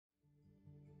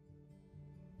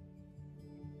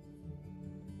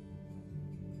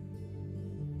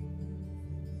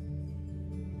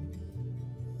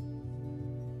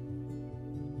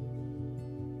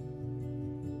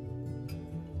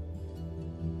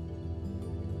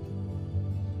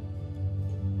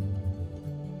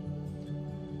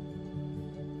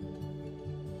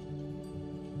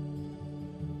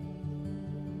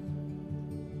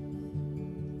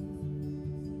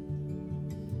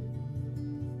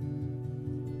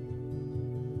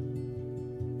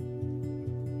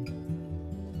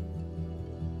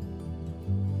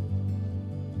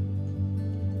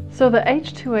So the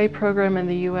H-2A program in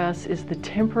the U.S. is the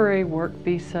temporary work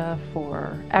visa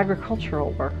for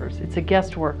agricultural workers. It's a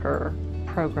guest worker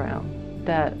program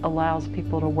that allows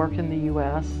people to work in the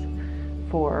U.S.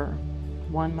 for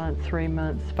 1 month, 3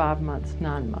 months, 5 months,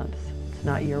 9 months. It's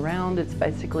not year-round. It's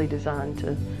basically designed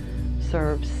to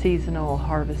serve seasonal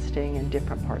harvesting in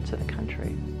different parts of the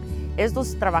country.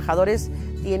 Estos trabajadores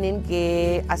tienen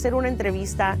que hacer una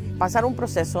entrevista, pasar un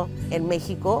proceso en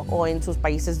México o en sus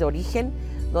países de origen,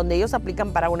 donde ellos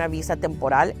aplican para una visa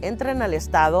temporal, entran al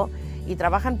estado y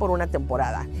trabajan por una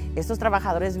temporada. Estos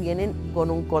trabajadores vienen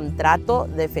con un contrato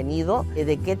definido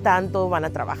de qué tanto van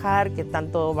a trabajar, qué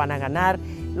tanto van a ganar,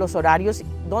 los horarios,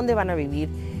 dónde van a vivir,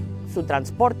 su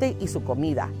transporte y su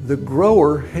comida. The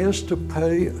grower has to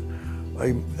pay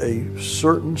a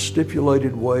certain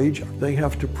stipulated wage. They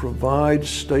have to provide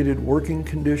stated working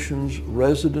conditions,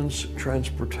 residence,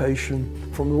 transportation.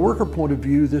 From the worker point of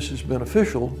view, this is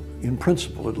beneficial, in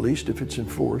principle at least, if it's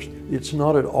enforced. It's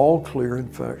not at all clear, in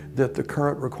fact, that the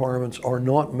current requirements are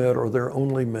not met or they're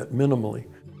only met minimally.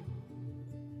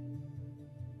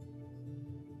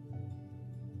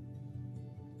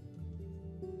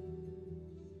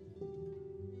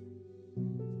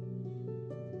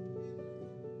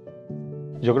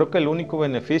 Yo creo que el único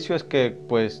beneficio es que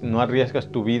pues no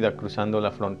arriesgas tu vida cruzando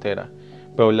la frontera,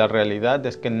 pero la realidad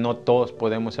es que no todos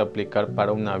podemos aplicar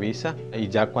para una visa y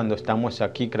ya cuando estamos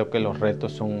aquí creo que los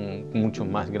retos son mucho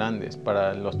más grandes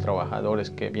para los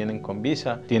trabajadores que vienen con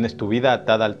visa. Tienes tu vida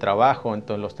atada al trabajo,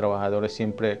 entonces los trabajadores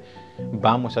siempre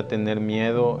vamos a tener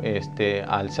miedo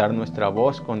a alzar nuestra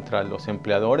voz contra los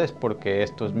empleadores porque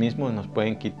estos mismos nos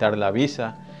pueden quitar la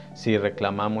visa si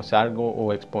reclamamos algo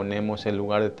o exponemos el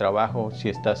lugar de trabajo, si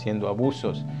está haciendo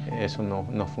abusos. Eso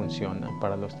no funciona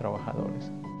para los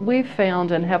trabajadores. We've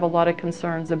found and have a lot of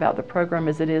concerns about the program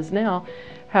as it is now,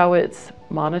 how it's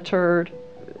monitored,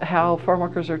 how farm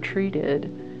workers are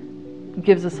treated,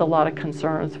 gives us a lot of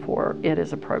concerns for it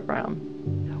as a program.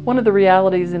 One of the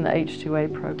realities in the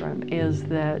H-2A program is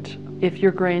that if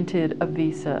you're granted a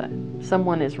visa,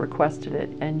 someone has requested it,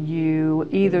 and you,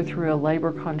 either through a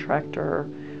labor contractor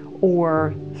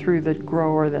or through the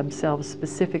grower themselves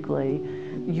specifically,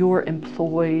 you're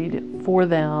employed for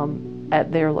them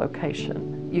at their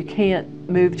location. You can't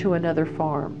move to another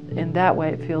farm. In that way,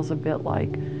 it feels a bit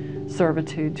like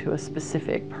servitude to a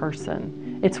specific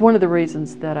person. It's one of the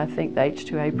reasons that I think the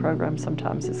H-2A program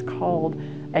sometimes is called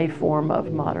a form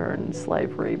of modern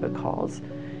slavery, because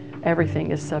everything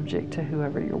is subject to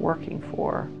whoever you're working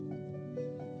for.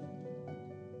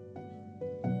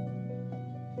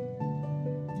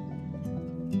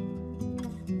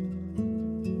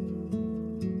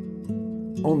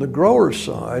 On the grower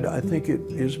side, I think it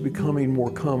is becoming more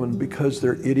common because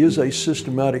it is a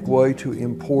systematic way to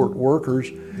import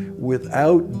workers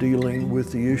without dealing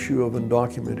with the issue of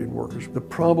undocumented workers. The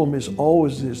problem is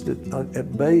always that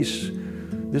at base,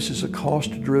 this is a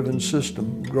cost-driven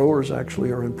system. Growers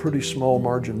actually are in pretty small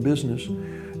margin business,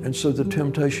 and so the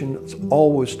temptation is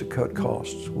always to cut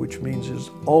costs, which means is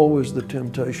always the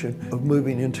temptation of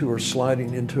moving into or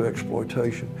sliding into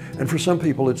exploitation. And for some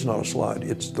people, it's not a slide,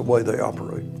 it's the way they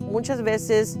operate. Muchas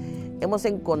veces hemos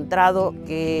encontrado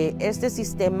que este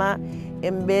sistema,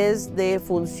 en vez de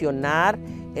funcionar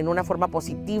en una forma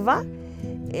positiva,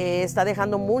 está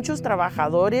dejando muchos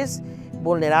trabajadores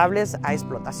vulnerables a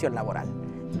explotación laboral.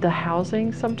 The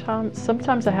housing,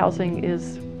 sometimes the housing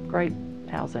is great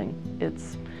housing.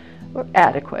 It's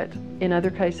adequate. In other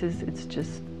cases,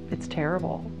 it's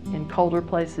terrible. In colder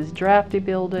places, drafty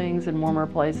buildings, in warmer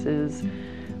places,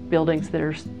 buildings that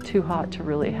are too hot to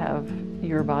really have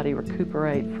your body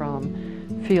recuperate from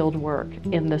field work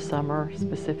in the summer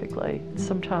specifically.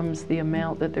 Sometimes the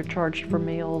amount that they're charged for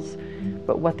meals,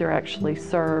 but what they're actually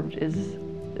served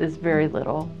is very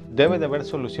little. Debe de haber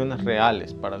soluciones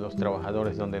reales para los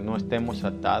trabajadores donde no estemos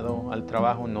atados al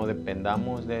trabajo, no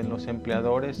dependamos de los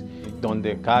empleadores,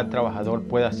 donde cada trabajador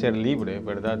pueda ser libre,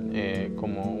 ¿verdad?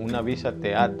 Como una visa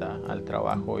te ata al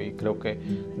trabajo y creo que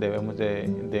debemos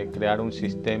de crear un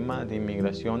sistema de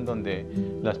inmigración donde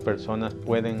las personas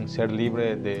pueden ser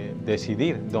libres de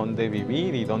decidir dónde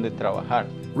vivir y dónde trabajar.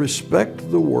 Respect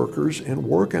the workers and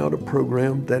work out a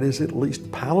program that is at least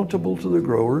palatable to the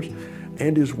growers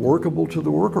and is workable to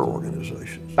the worker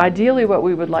organizations. Ideally, what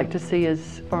we would like to see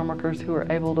is farm workers who are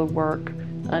able to work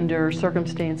under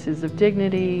circumstances of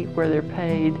dignity, where they're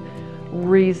paid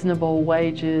reasonable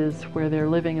wages, where their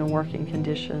living and working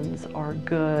conditions are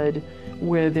good,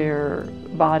 where their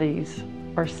bodies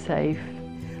are safe.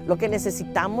 Lo que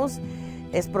necesitamos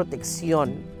es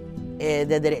protección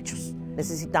de derechos.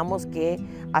 Necesitamos que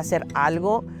hacer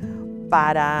algo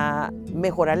para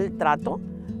mejorar el trato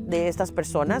de estas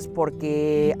personas,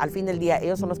 porque al fin del día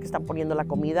ellos son los que están poniendo la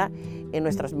comida en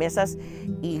nuestras mesas,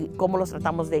 y cómo los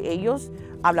tratamos de ellos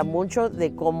habla mucho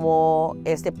de cómo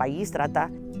este país trata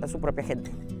a su propia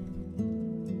gente.